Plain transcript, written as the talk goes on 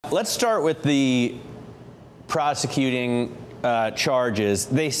Let's start with the prosecuting charges.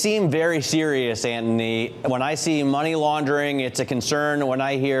 They seem very serious, Antoni. When I see money laundering, it's a concern. When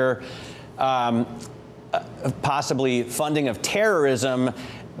I hear possibly funding of terrorism,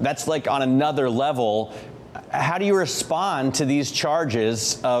 that's like on another level. How do you respond to these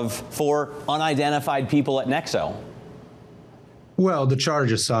charges of 4 unidentified people at Nexo? Well, the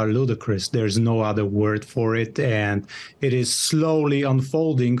charges are ludicrous. There's no other word for it, and it is slowly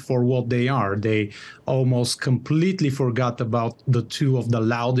unfolding for what they are. They almost completely forgot about the 2 of the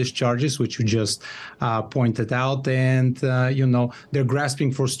loudest charges, which you just pointed out, and they're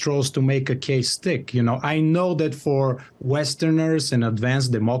grasping for straws to make a case stick. I know that for Westerners and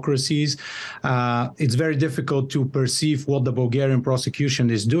advanced democracies, it's very difficult to perceive what the Bulgarian prosecution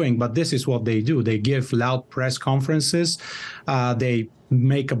is doing, but this is what they do. They give loud press conferences. They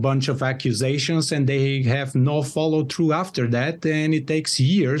make a bunch of accusations and they have no follow through after that. And it takes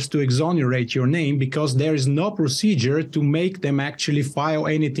years to exonerate your name because there is no procedure to make them actually file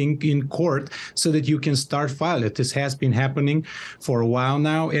anything in court so that you can start filing it. This has been happening for a while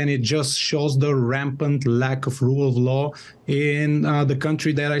now, and it just shows the rampant lack of rule of law in the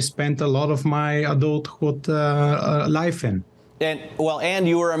country that I spent a lot of my adulthood life in. And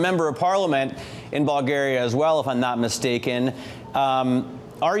you were a member of parliament in Bulgaria as well, if I'm not mistaken.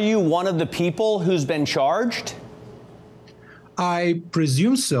 Are you one of the people who's been charged? I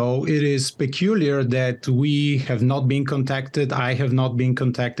presume so. It is peculiar that we have not been contacted. I have not been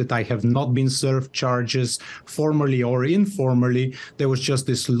contacted. I have not been served charges formally or informally. There was just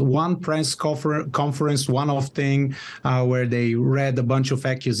this one press conference, one-off thing where they read a bunch of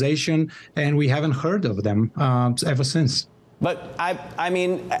accusations, and we haven't heard of them ever since. But I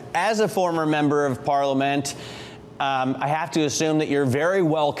mean, as a former member of parliament, I have to assume that you're very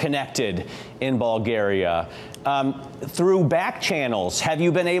well connected in Bulgaria. Through back channels, have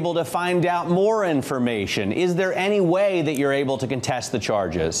you been able to find out more information? Is there any way that you're able to contest the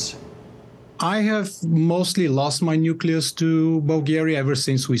charges? I have mostly lost my nucleus to Bulgaria ever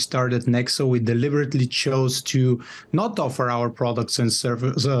since we started Nexo. We deliberately chose to not offer our products and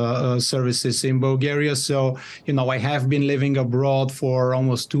services in Bulgaria. So, I have been living abroad for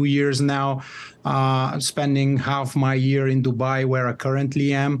almost 2 years now, spending half my year in Dubai, where I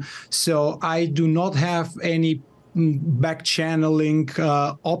currently am. So I do not have any back channeling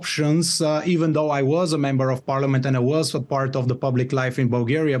options, even though I was a member of parliament and I was a part of the public life in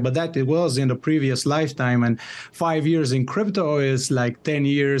Bulgaria, but that it was in the previous lifetime. And 5 years in crypto is like 10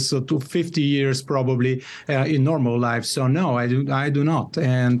 years to 50 years probably in normal life. So no, I do not.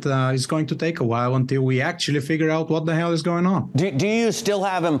 And it's going to take a while until we actually figure out what the hell is going on. Do you still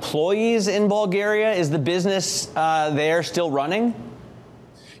have employees in Bulgaria? Is the business there still running?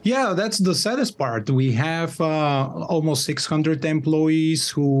 Yeah, that's the saddest part. We have almost 600 employees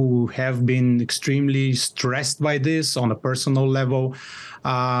who have been extremely stressed by this on a personal level.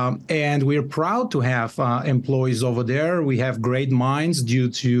 And we're proud to have employees over there. We have great minds due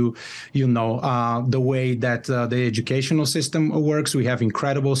to, the way that the educational system works. We have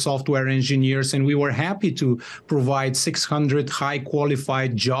incredible software engineers, and we were happy to provide 600 high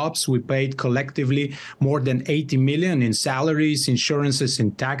qualified jobs. We paid collectively more than 80 million in salaries, insurances,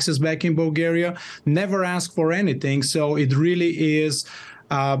 and taxes back in Bulgaria. Never asked for anything. So it really is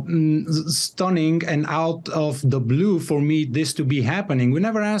stunning and out of the blue for me this to be happening. We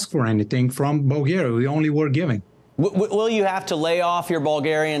never asked for anything from Bulgaria. We only were giving. Will you have to lay off your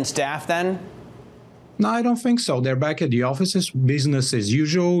Bulgarian staff then? No, I don't think so. They're back at the offices, business as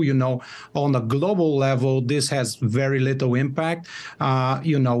usual. On a global level, this has very little impact.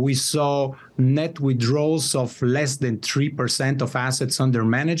 We saw net withdrawals of less than 3% of assets under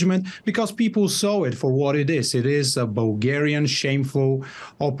management because people saw it for what it is. It is a Bulgarian shameful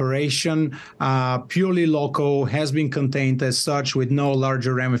operation, purely local, has been contained as such with no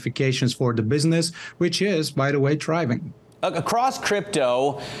larger ramifications for the business, which is, by the way, thriving. Across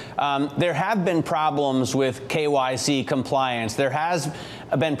crypto, there have been problems with KYC compliance. There has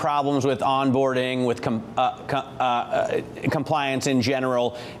been problems with onboarding, with compliance in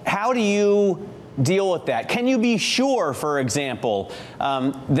general. How do you deal with that? Can you be sure, for example,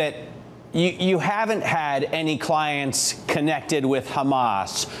 that you haven't had any clients connected with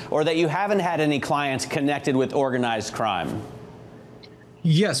Hamas, or that you haven't had any clients connected with organized crime?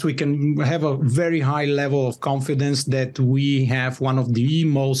 Yes, we can have a very high level of confidence that we have one of the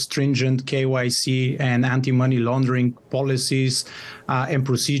most stringent KYC and anti-money laundering policies and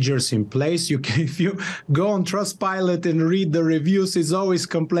procedures in place. If you go on Trustpilot and read the reviews, it's always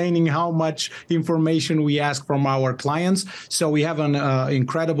complaining how much information we ask from our clients. So we have an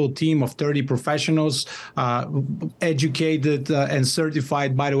incredible team of 30 professionals, educated and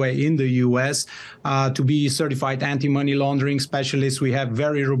certified, by the way, in the US to be certified anti-money laundering specialists. We have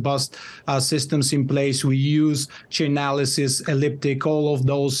very robust systems in place. We use Chainalysis, Elliptic, all of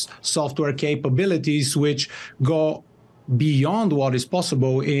those software capabilities which go beyond what is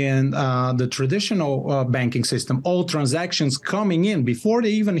possible in the traditional banking system. All transactions coming in before they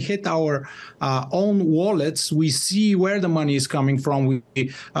even hit our own wallets, we see where the money is coming from. We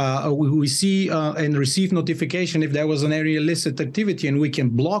see and receive notification if there was an illicit activity, and we can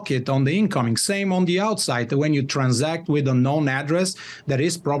block it on the incoming. Same on the outside. When you transact with a known address that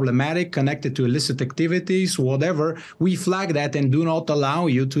is problematic, connected to illicit activities, whatever, we flag that and do not allow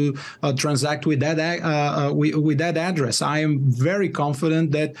you to transact with that address. I am very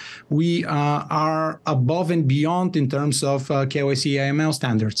confident that we are above and beyond in terms of KYC AML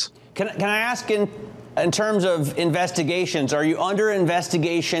standards. Can I ask, in terms of investigations, are you under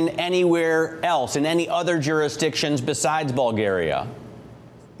investigation anywhere else, in any other jurisdictions besides Bulgaria?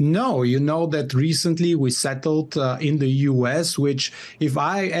 No, you know that recently we settled in the US, which if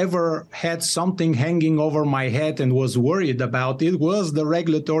I ever had something hanging over my head and was worried about, it was the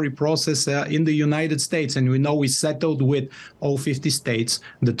regulatory process in the United States. And we know we settled with all 50 states,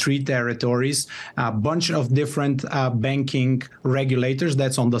 the 3 territories, a bunch of different banking regulators.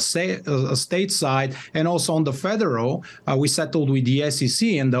 That's on the state side. And also on the federal, we settled with the SEC.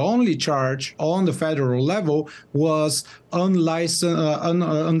 And the only charge on the federal level was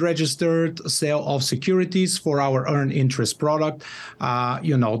unregistered sale of securities for our earned interest product.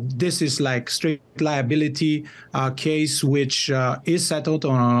 This is like strict liability case, which is settled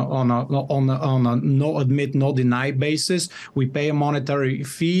on a no admit, no deny basis. We pay a monetary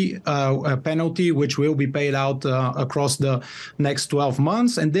fee, a penalty, which will be paid out across the next 12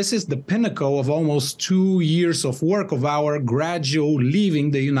 months. And this is the pinnacle of almost 2 years of work of our gradual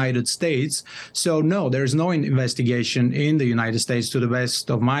leaving the United States. So no, there's no investigation in the United States, to the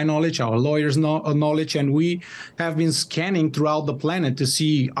best of my knowledge, our lawyers' knowledge, and we have been scanning throughout the planet to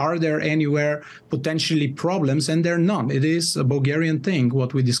see, are there anywhere potentially problems, and there are none. It is a Bulgarian thing,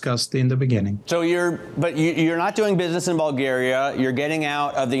 what we discussed in the beginning. So you're not doing business in Bulgaria, you're getting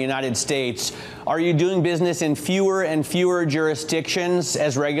out of the United States. Are you doing business in fewer and fewer jurisdictions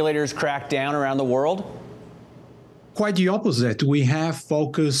as regulators crack down around the world? Quite the opposite. We have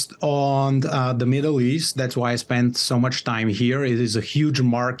focused on the Middle East. That's why I spent so much time here. It is a huge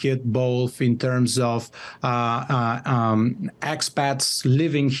market, both in terms of expats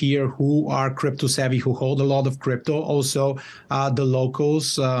living here who are crypto savvy, who hold a lot of crypto. Also, the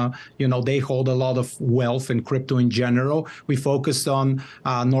locals, they hold a lot of wealth in crypto in general. We focused on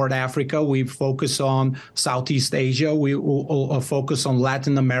North Africa. We focus on Southeast Asia. We focus on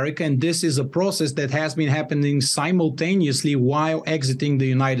Latin America. And this is a process that has been happening simultaneously while exiting the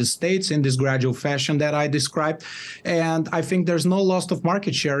United States in this gradual fashion that I described. And I think there's no loss of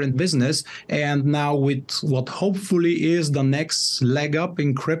market share in business. And now with what hopefully is the next leg up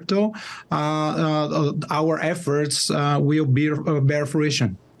in crypto, our efforts will bear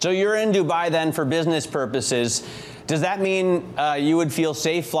fruition. So you're in Dubai then for business purposes. Does that mean you would feel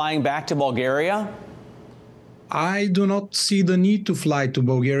safe flying back to Bulgaria? I do not see the need to fly to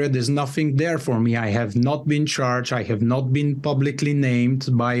Bulgaria. There's nothing there for me. I have not been charged. I have not been publicly named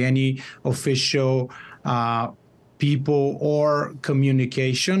by any official people or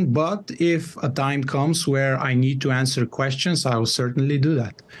communication. But if a time comes where I need to answer questions, I will certainly do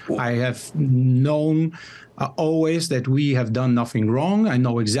that. I have known always that we have done nothing wrong. I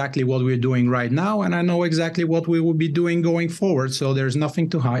know exactly what we're doing right now, and I know exactly what we will be doing going forward. So there's nothing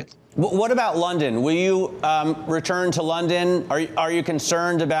to hide. What about London? Will you return to London? Are you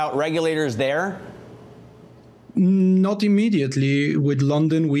concerned about regulators there? Not immediately. With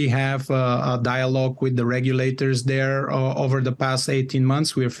London, we have a dialogue with the regulators there over the past 18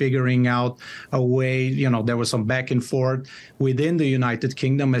 months. We're figuring out a way, there was some back and forth within the United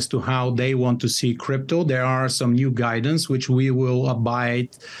Kingdom as to how they want to see crypto. There are some new guidance which we will abide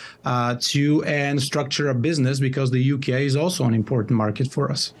to and structure a business, because the UK is also an important market for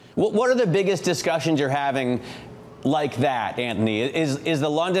us. What are the biggest discussions you're having like that, Antoni? Is the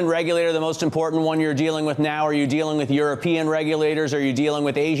London regulator the most important one you're dealing with now? Are you dealing with European regulators? Are you dealing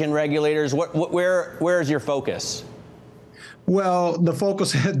with Asian regulators? Where is your focus? Well, the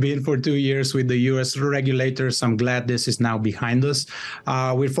focus had been for 2 years with the U.S. regulators. I'm glad this is now behind us.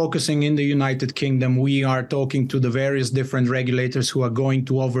 We're focusing in the United Kingdom. We are talking to the various different regulators who are going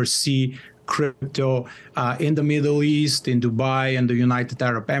to oversee crypto in the Middle East, in Dubai, and the United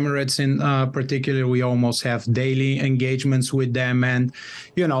Arab Emirates in particular. We almost have daily engagements with them. And,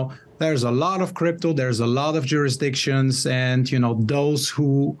 there's a lot of crypto, there's a lot of jurisdictions, and, those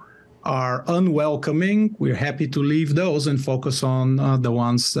who are unwelcoming, we're happy to leave those and focus on the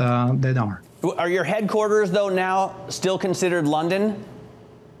ones that are. Are your headquarters, though, now still considered London?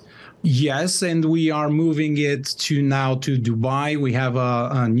 Yes, and we are moving it to Dubai. We have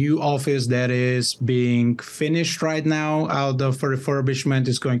a new office that is being finished right now. The refurbishment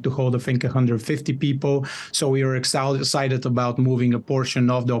is going to hold, I think, 150 people. So we are excited about moving a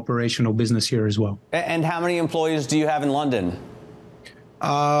portion of the operational business here as well. And how many employees do you have in London?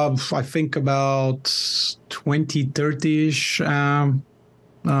 I think about 20, 30-ish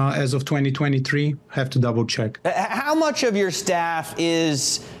as of 2023. Have to double check. How much of your staff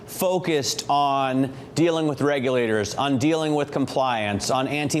is focused on dealing with regulators, on dealing with compliance, on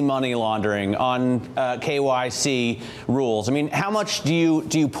anti-money laundering, on KYC rules? I mean, how much do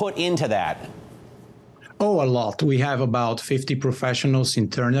you put into that? Oh, a lot. We have about 50 professionals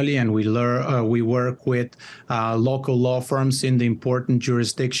internally, and we work with local law firms in the important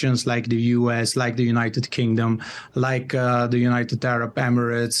jurisdictions like the U.S., like the United Kingdom, like the United Arab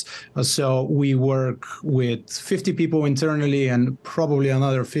Emirates. So we work with 50 people internally and probably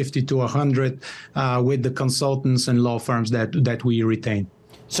another 50 to 100 with the consultants and law firms that we retain.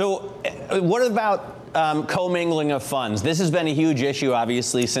 So what about commingling of funds? This has been a huge issue,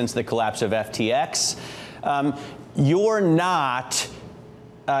 obviously, since the collapse of FTX. You're not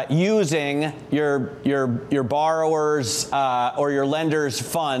using your borrowers or your lenders'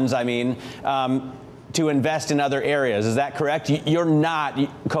 funds, to invest in other areas. Is that correct? You're not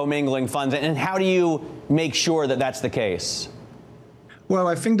commingling funds. And how do you make sure that that's the case? Well,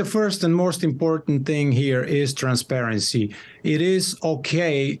 I think the first and most important thing here is transparency. It is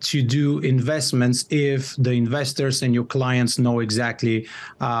okay to do investments if the investors and your clients know exactly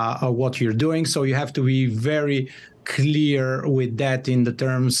what you're doing. So you have to be very clear with that in the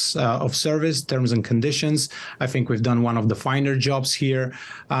terms of service, terms and conditions. I think we've done one of the finer jobs here.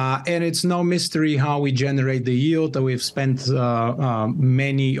 And it's no mystery how we generate the yield. We've spent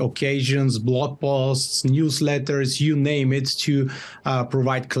many occasions, blog posts, newsletters, you name it, to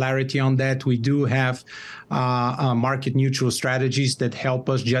provide clarity on that. We do have market neutral strategies that help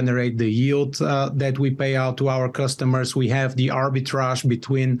us generate the yield that we pay out to our customers. We have the arbitrage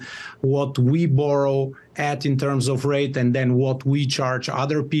between what we borrow at in terms of rate and then what we charge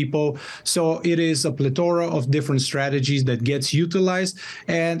other people. So it is a plethora of different strategies that gets utilized,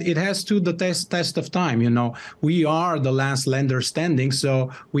 and it has stood the test of time. We are the last lender standing,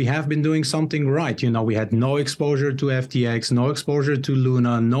 so we have been doing something right. We had no exposure to FTX, no exposure to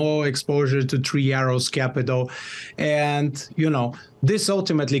Luna, no exposure to Three Arrows Capital. And, this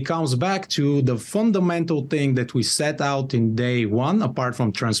ultimately comes back to the fundamental thing that we set out in day one, apart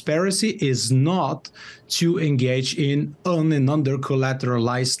from transparency, is not to engage in un and under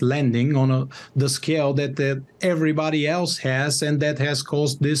collateralized lending on the scale that everybody else has, and that has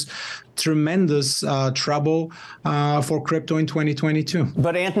caused this tremendous trouble for crypto in 2022.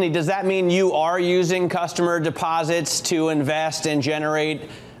 But Antoni, does that mean you are using customer deposits to invest and generate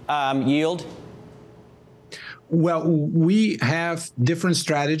yield? Well, we have different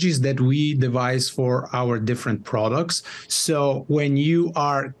strategies that we devise for our different products. So when you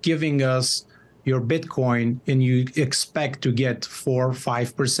are giving us your Bitcoin and you expect to get 4 or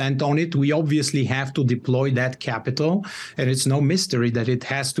 5% on it, we obviously have to deploy that capital. And it's no mystery that it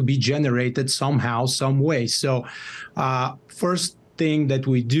has to be generated somehow, some way. So first thing that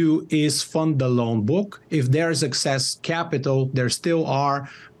we do is fund the loan book. If there's excess capital, there still are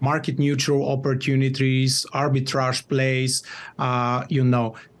market neutral opportunities, arbitrage plays,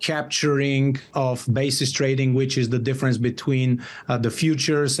 capturing of basis trading, which is the difference between the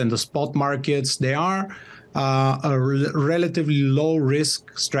futures and the spot markets. They are relatively low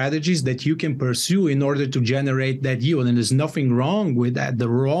risk strategies that you can pursue in order to generate that yield. And there's nothing wrong with that. The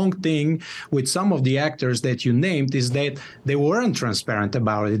wrong thing with some of the actors that you named is that they weren't transparent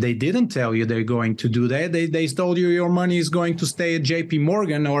about it. They didn't tell you they're going to do that. They told you your money is going to stay at JP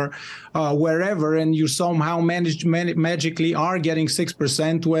Morgan or wherever, and you somehow magically are getting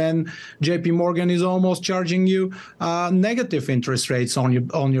 6% when JP Morgan is almost charging you negative interest rates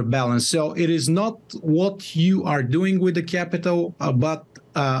on your balance. So it is not what what you are doing with the capital, but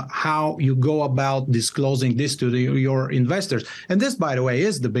how you go about disclosing this to your investors. And this, by the way,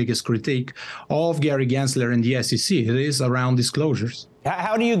 is the biggest critique of Gary Gensler and the SEC. It is around disclosures.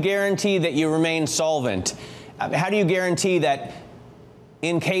 How do you guarantee that you remain solvent? How do you guarantee that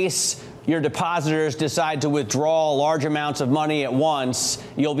in case your depositors decide to withdraw large amounts of money at once,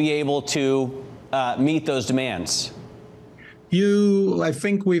 you'll be able to meet those demands? I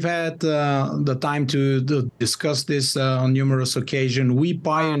think we've had the time to discuss this on numerous occasions. We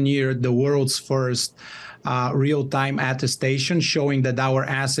pioneered the world's first real-time attestation showing that our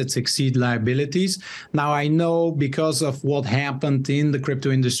assets exceed liabilities. Now, I know because of what happened in the crypto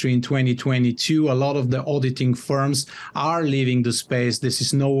industry in 2022, a lot of the auditing firms are leaving the space. This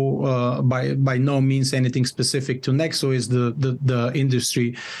is by no means anything specific to Nexo, is the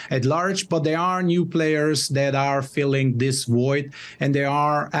industry at large, but there are new players that are filling this void, and there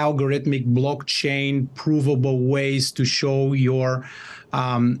are algorithmic blockchain provable ways to show your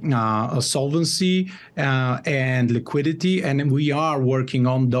solvency and liquidity, and we are working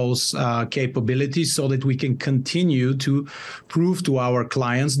on those capabilities so that we can continue to prove to our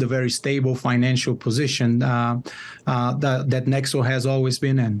clients the very stable financial position that Nexo has always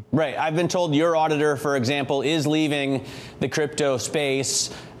been in. Right. I've been told your auditor, for example, is leaving the crypto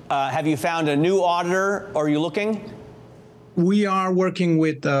space. Have you found a new auditor? Are you looking? We are working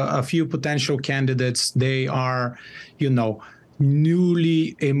with a few potential candidates. They are,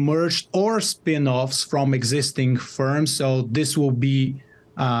 newly emerged or spin-offs from existing firms. So this will be,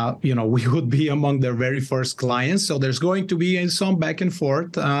 we would be among their very first clients. So there's going to be some back and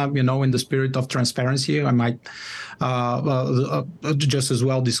forth, in the spirit of transparency. I might just as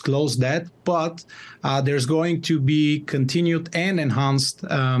well disclose that. But there's going to be continued and enhanced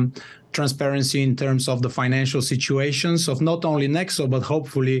transparency in terms of the financial situations of not only Nexo, but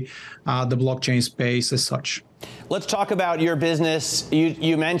hopefully the blockchain space as such. Let's talk about your business.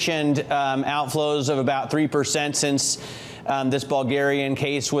 You mentioned outflows of about 3% since this Bulgarian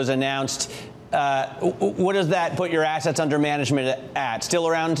case was announced. What does that put your assets under management at? Still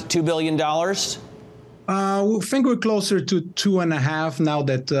around $2 billion? I think we're closer to 2.5 now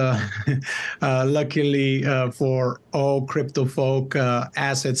that luckily for all crypto folk,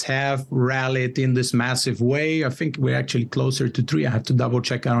 assets have rallied in this massive way. I think we're actually closer to 3. I have to double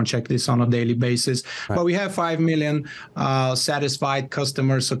check. I don't check this on a daily basis. Right. But we have 5 million satisfied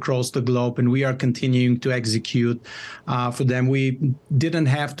customers across the globe, and we are continuing to execute for them. We didn't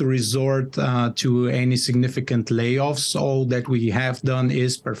have to resort to any significant layoffs. All that we have done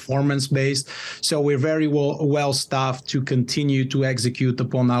is performance-based. So we're very well staffed to continue to execute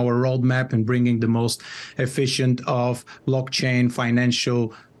upon our roadmap and bringing the most efficient of blockchain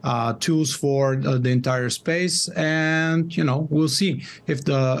financial tools for the entire space. And we'll see if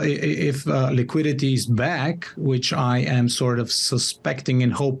liquidity is back, which I am sort of suspecting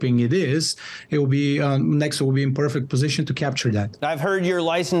and hoping it is. It will be Nexo will be in perfect position to capture that. I've heard you're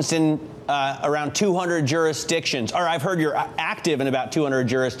licensed in around 200 jurisdictions, or I've heard you're active in about 200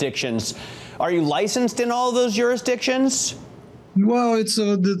 jurisdictions. Are you licensed in all of those jurisdictions? Well,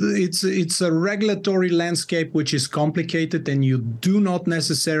 it's a regulatory landscape which is complicated, and you do not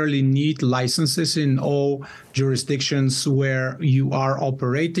necessarily need licenses in all jurisdictions where you are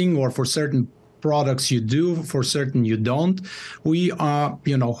operating, or for certain products you do, for certain you don't. We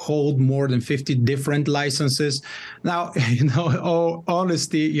hold more than 50 different licenses. Now, all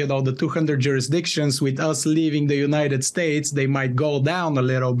honesty, the 200 jurisdictions, with us leaving the United States, they might go down a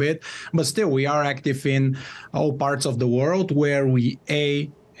little bit, but still we are active in all parts of the world where we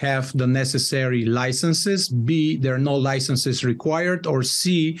have the necessary licenses, B, there are no licenses required, or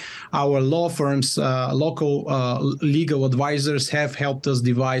C, our law firms, local legal advisors have helped us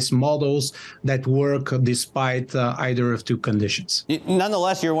devise models that work despite either of two conditions.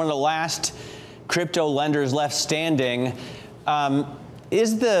 Nonetheless, you're one of the last crypto lenders left standing.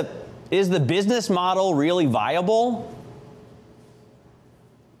 Is the business model really viable?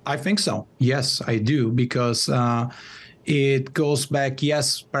 I think so. Yes, I do, because it goes back,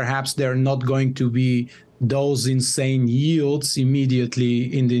 yes, perhaps there are not going to be those insane yields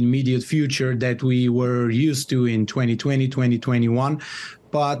immediately in the immediate future that we were used to in 2020, 2021,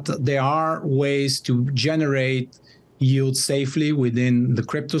 but there are ways to generate yield safely within the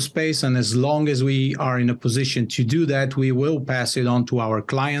crypto space. And as long as we are in a position to do that, we will pass it on to our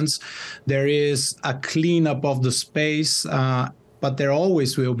clients. There is a cleanup of the space but there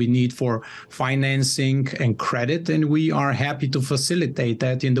always will be need for financing and credit, and we are happy to facilitate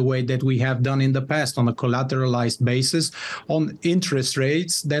that in the way that we have done in the past on a collateralized basis on interest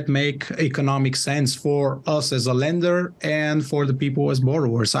rates that make economic sense for us as a lender and for the people as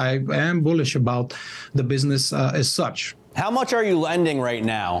borrowers. I am bullish about the business as such. How much are you lending right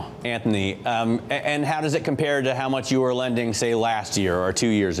now, Antoni? And how does it compare to how much you were lending, say, last year or 2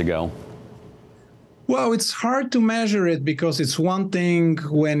 years ago? Well, it's hard to measure it because it's one thing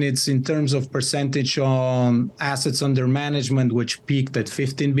when it's in terms of percentage on assets under management, which peaked at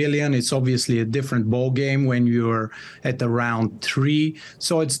 15 billion. It's obviously a different ballgame when you're at around 3.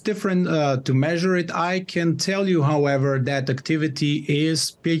 So it's different to measure it. I can tell you, however, that activity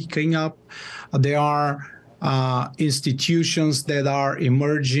is picking up. There are institutions that are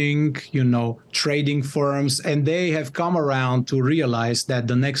emerging, trading firms, and they have come around to realize that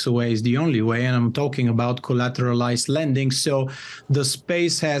the Nexo way is the only way, and I'm talking about collateralized lending. So the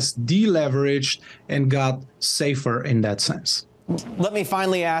space has deleveraged and got safer in that sense. Let me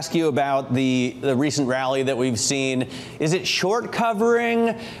finally ask you about the recent rally that we've seen. Is it short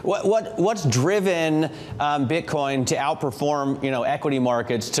covering? What's driven Bitcoin to outperform equity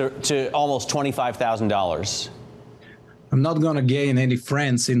markets to almost $25,000? I'm not going to gain any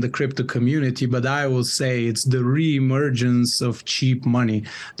friends in the crypto community, but I will say it's the reemergence of cheap money.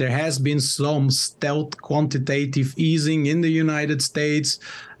 There has been some stealth quantitative easing in the United States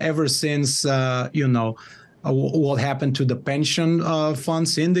ever since, what happened to the pension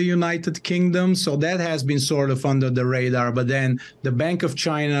funds in the United Kingdom. So that has been sort of under the radar. But then the Bank of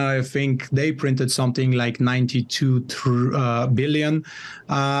China, I think they printed something like 92 billion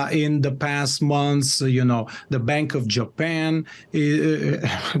in the past months. The Bank of Japan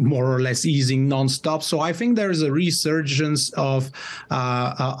more or less easing nonstop. So I think there's a resurgence of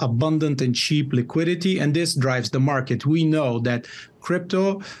abundant and cheap liquidity, and this drives the market. We know that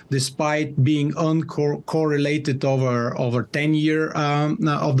crypto, despite being uncorrelated over 10-year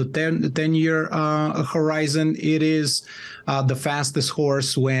of the 10-year horizon, it is the fastest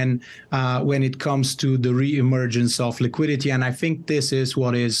horse when it comes to the reemergence of liquidity, and I think this is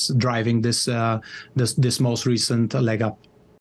what is driving this most recent leg up.